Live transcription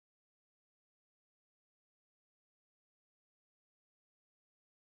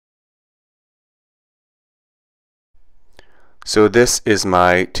So this is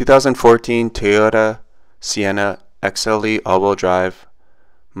my 2014 Toyota Sienna XLE all-wheel drive.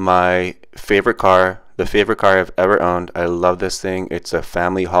 My favorite car, the favorite car I've ever owned. I love this thing. It's a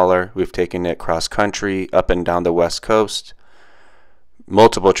family hauler. We've taken it cross country, up and down the West Coast.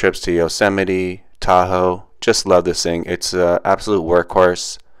 Multiple trips to Yosemite, Tahoe. Just love this thing. It's an absolute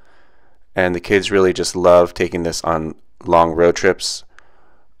workhorse. And the kids really just love taking this on long road trips.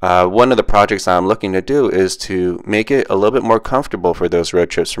 One of the projects I'm looking to do is to make it a little bit more comfortable for those road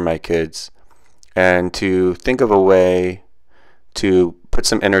trips for my kids, and to think of a way to put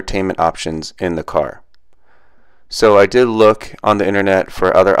some entertainment options in the car. So I did look on the internet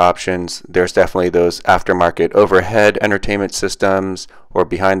for other options. There's definitely those aftermarket overhead entertainment systems or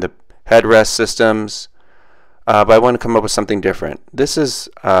behind the headrest systems, but I want to come up with something different. This is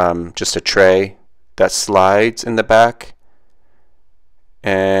just a tray that slides in the back,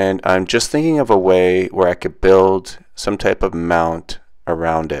 and I'm just thinking of a way where I could build some type of mount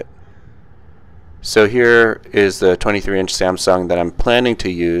around it. So here is the 23-inch Samsung that I'm planning to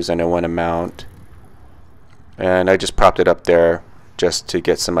use and I want to mount. And I just propped it up there just to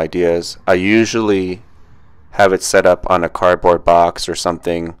get some ideas. I usually have it set up on a cardboard box or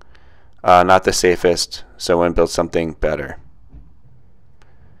something. Not the safest, so I want to build something better.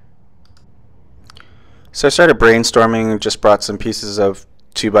 So I started brainstorming, just brought some pieces of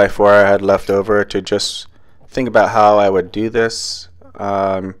 2x4 I had left over to just think about how I would do this.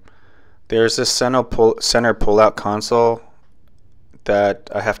 There's this center pull-out console that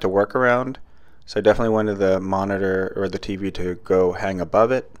I have to work around, so I definitely wanted the monitor or the TV to go hang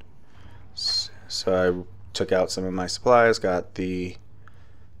above it. So I took out some of my supplies, got the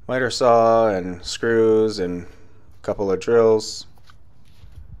miter saw and screws and a couple of drills,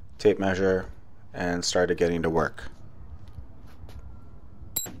 tape measure, and started getting to work.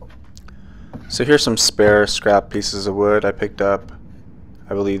 So here's some spare scrap pieces of wood I picked up.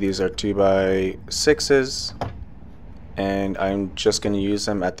 I believe these are 2x6s, and I'm just going to use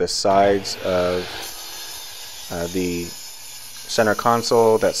them at the sides of the center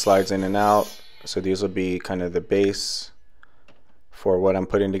console that slides in and out. So these will be kind of the base for what I'm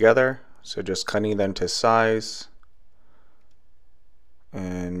putting together. So just cutting them to size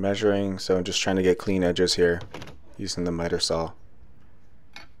and measuring. So I'm just trying to get clean edges here using the miter saw.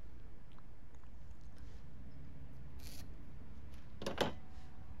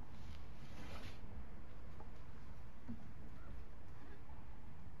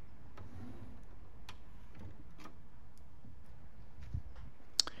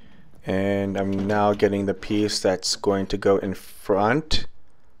 And I'm now getting the piece that's going to go in front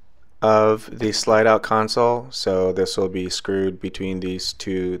of the slide out console. So this will be screwed between these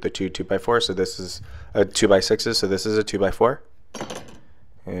two, the two 2x4. So this is a 2x6s, so this is a 2x4.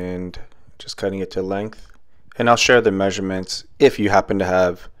 And just cutting it to length. And I'll share the measurements if you happen to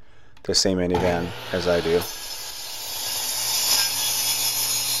have the same minivan as I do.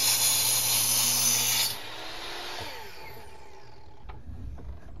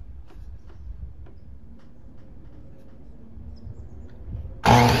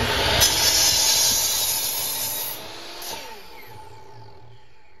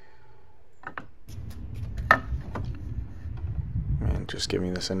 Just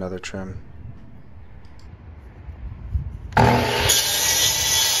giving this another trim.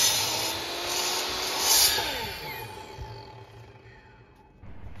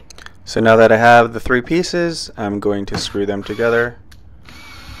 So now that I have the three pieces, I'm going to screw them together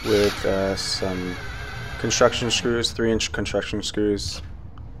with some construction screws, 3-inch construction screws,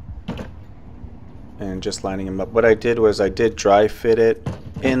 and just lining them up. What I did was I did dry fit it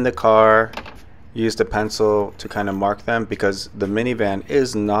in the car, used a pencil to kind of mark them because the minivan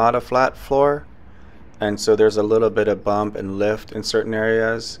is not a flat floor, and so there's a little bit of bump and lift in certain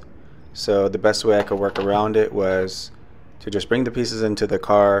areas. So the best way I could work around it was to just bring the pieces into the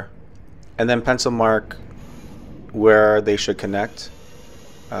car and then pencil mark where they should connect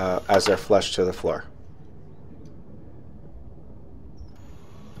as they're flush to the floor.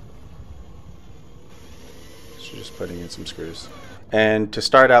 So just putting in some screws. And to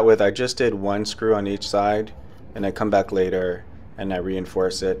start out with, I just did one screw on each side, and I come back later and I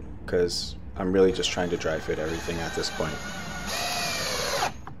reinforce it because I'm really just trying to dry fit everything at this point.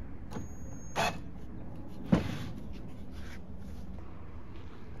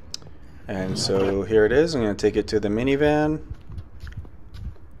 And so here it is. I'm going to take it to the minivan.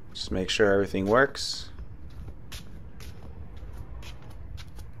 Just make sure everything works.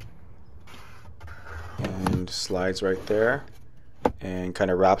 And slides right there. And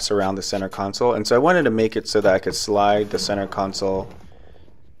kind of wraps around the center console. And so I wanted to make it so that I could slide the center console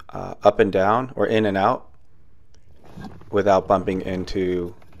up and down or in and out. without bumping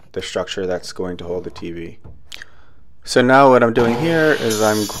into the structure that's going to hold the TV. So now what I'm doing here is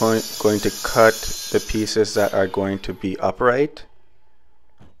I'm going to cut the pieces that are going to be upright.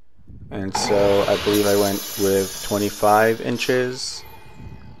 And so I believe I went with 25 inches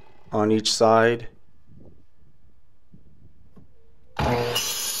on each side.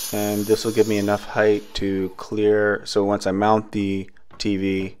 And this will give me enough height to clear, so once I mount the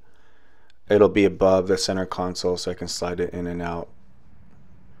TV, it'll be above the center console so I can slide it in and out.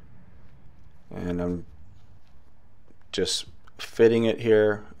 And I'm just fitting it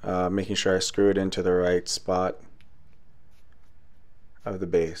here, making sure I screw it into the right spot of the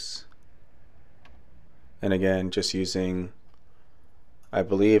base. And again, just using, I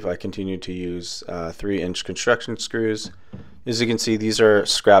believe I continue to use 3-inch construction screws. As you can see, these are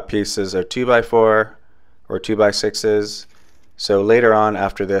scrap pieces, they're 2x4 or 2x6s. So later on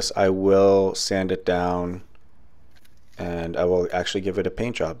after this, I will sand it down and I will actually give it a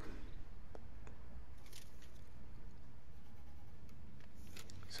paint job.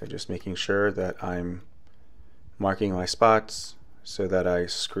 So just making sure that I'm marking my spots so that I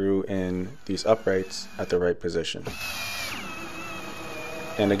screw in these uprights at the right position.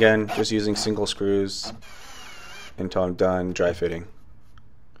 And again, just using single screws until I'm done dry fitting.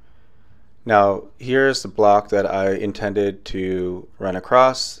 Now here's the block that I intended to run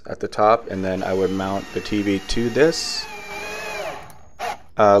across at the top, and then I would mount the TV to this.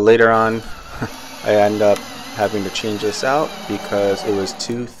 Later on I end up having to change this out because it was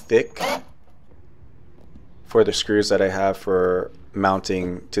too thick for the screws that I have for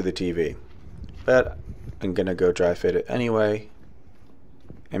mounting to the TV. But I'm gonna go dry fit it anyway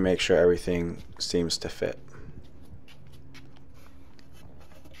and make sure everything seems to fit.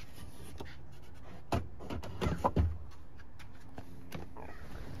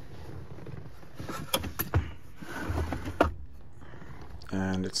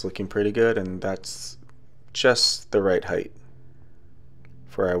 And it's looking pretty good, and that's just the right height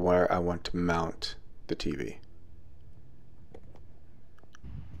for where I want to mount the TV.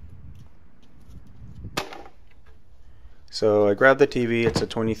 So I grabbed the TV, it's a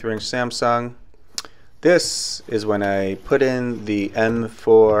 23-inch Samsung. This is when I put in the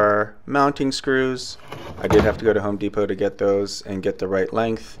M4 mounting screws. I did have to go to Home Depot to get those and get the right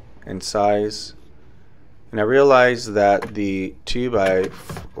length and size. And I realized that the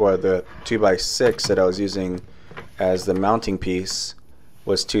 2x6 that I was using as the mounting piece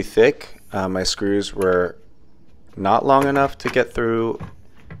was too thick. My screws were not long enough to get through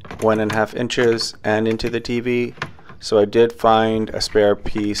 1.5 inches and into the TV. So I did find a spare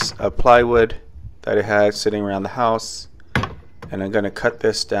piece of plywood that I had sitting around the house, and I'm going to cut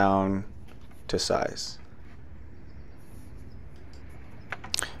this down to size.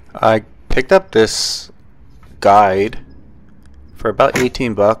 I picked up this guide for about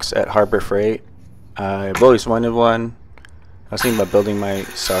 18 bucks at Harbor Freight. I've always wanted one. I was thinking about building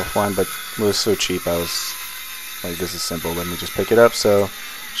myself one, but it was so cheap I was like, this is simple, let me just pick it up. So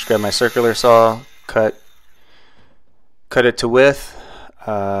just grab my circular saw, cut it to width,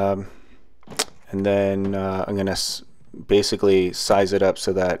 and then I'm gonna basically size it up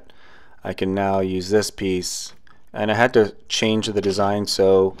so that I can now use this piece. And I had to change the design,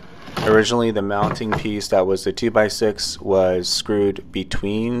 so originally the mounting piece that was the 2x6 was screwed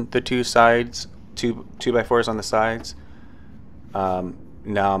between the two sides, 2x4s on the sides. Now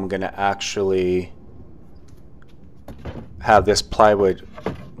I'm gonna actually have this plywood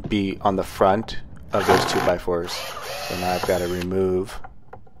be on the front of those 2x4s. So now I've got to remove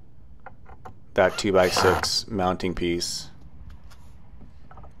that 2x6 mounting piece.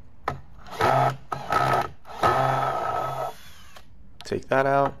 Take that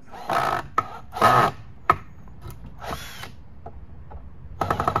out.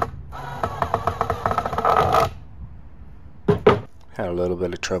 Had a little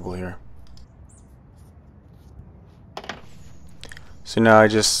bit of trouble here. So now I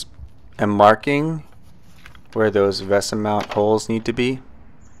just am marking where those VESA mount holes need to be.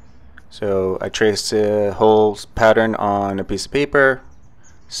 So I traced the holes pattern on a piece of paper,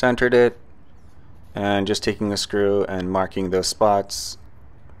 centered it, and just taking a screw and marking those spots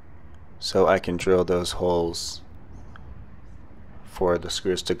so I can drill those holes for the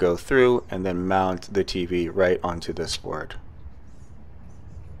screws to go through and then mount the TV right onto this board.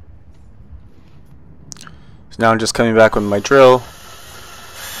 So now I'm just coming back with my drill,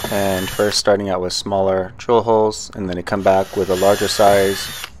 and first starting out with smaller drill holes, and then I come back with a larger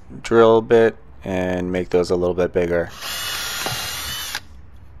size drill bit and make those a little bit bigger.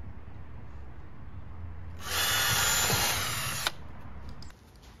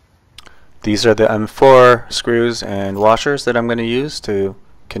 These are the M4 screws and washers that I'm going to use to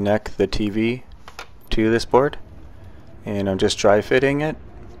connect the TV to this board, and I'm just dry fitting it.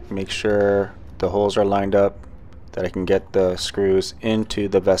 Make sure the holes are lined up that I can get the screws into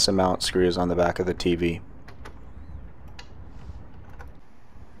the VESA mount screws on the back of the TV.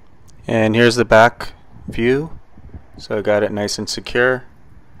 And here's the back view. So I got it nice and secure.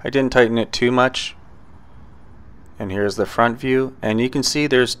 I didn't tighten it too much. And here's the front view, and you can see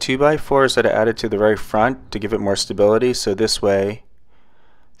there's 2x4s that are added to the very front to give it more stability, so this way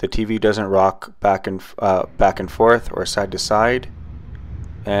the TV doesn't rock back and forth or side to side.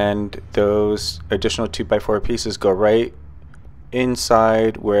 And those additional 2x4 pieces go right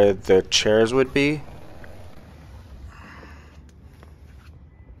inside where the chairs would be.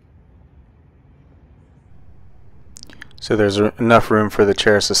 So there's enough room for the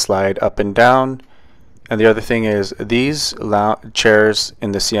chairs to slide up and down. And the other thing is, these chairs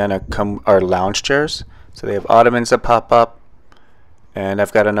in the Sienna are lounge chairs, so they have ottomans that pop up, and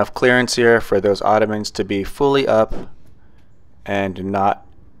I've got enough clearance here for those ottomans to be fully up and not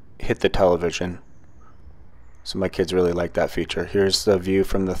hit the television. So my kids really like that feature. Here's the view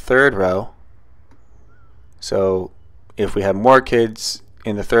from the third row. So if we have more kids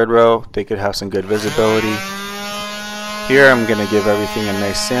in the third row, they could have some good visibility. Here I'm going to give everything a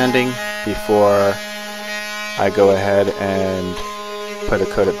nice sanding before I go ahead and put a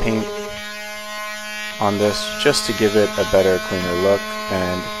coat of paint on this, just to give it a better, cleaner look.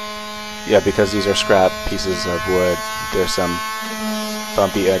 And yeah, because these are scrap pieces of wood, there's some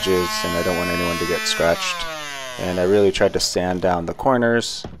bumpy edges and I don't want anyone to get scratched. And I really tried to sand down the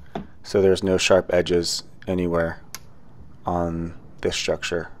corners so there's no sharp edges anywhere on this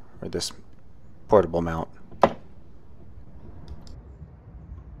structure or this portable mount.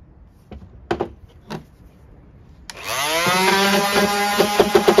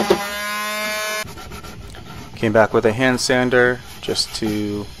 Came back with a hand sander just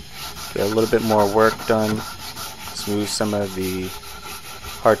to get a little bit more work done, smooth some of the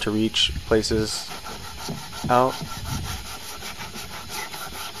hard to reach places out.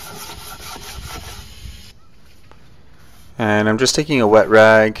 And I'm just taking a wet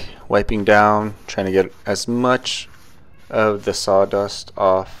rag, wiping down, trying to get as much of the sawdust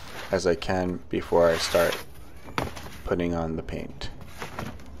off as I can before I start putting on the paint.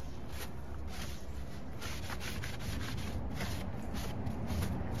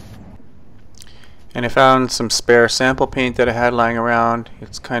 And I found some spare sample paint that I had lying around.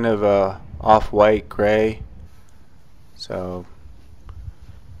 It's kind of a off-white gray. So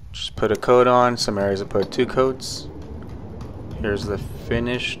just put a coat on. Some areas I put 2 coats. Here's the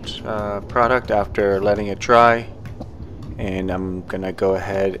finished product after letting it dry. And I'm gonna go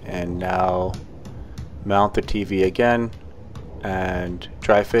ahead and now mount the TV again and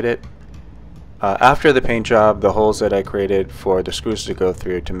dry fit it. After the paint job, the holes that I created for the screws to go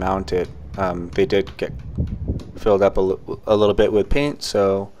through to mount it, they did get filled up a little bit with paint,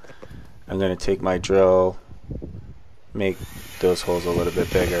 so I'm going to take my drill, make those holes a little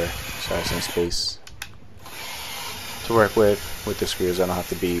bit bigger so I have some space to work with the screws. I don't have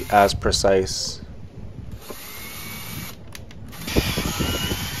to be as precise.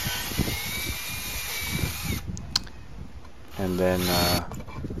 And then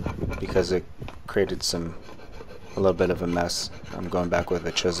because it created a little bit of a mess, I'm going back with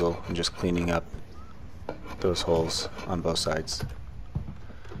a chisel and just cleaning up those holes on both sides.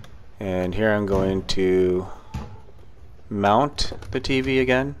 And here I'm going to mount the TV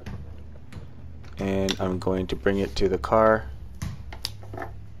again, and I'm going to bring it to the car.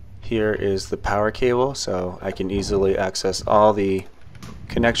 Here is the power cable, so I can easily access all the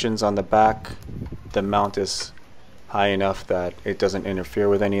connections on the back. The mount is high enough that it doesn't interfere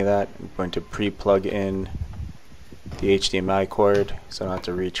with any of that. I'm going to pre-plug in the HDMI cord so I don't have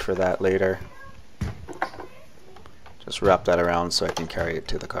to reach for that later. Just wrap that around so I can carry it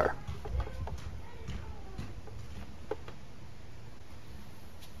to the car.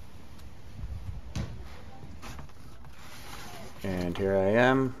 And here I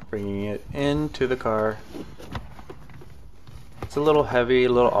am bringing it into the car. It's a little heavy, a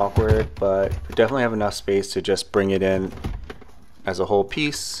little awkward, but I definitely have enough space to just bring it in as a whole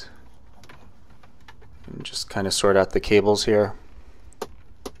piece. And just kind of sort out the cables here.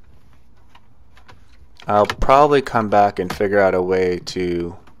 I'll probably come back and figure out a way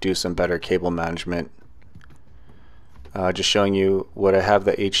to do some better cable management. Just showing you what I have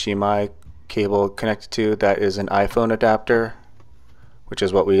the HDMI cable connected to. That is an iPhone adapter, which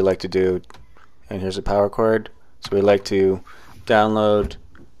is what we like to do. And here's a power cord. So we like to download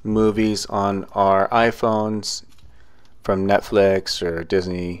movies on our iPhones, from Netflix or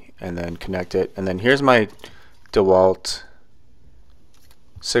Disney and then connect it. And then here's my DeWalt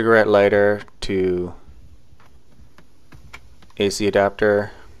cigarette lighter to AC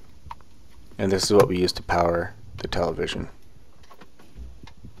adapter, and this is what we use to power the television.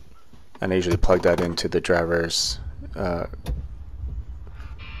 And I usually plug that into the driver's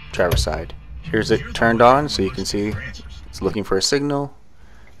side. Here's it turned on, so you can see it's looking for a signal.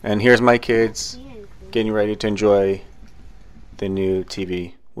 And here's my kids getting ready to enjoy the new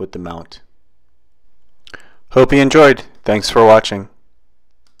TV with the mount. Hope you enjoyed. Thanks for watching.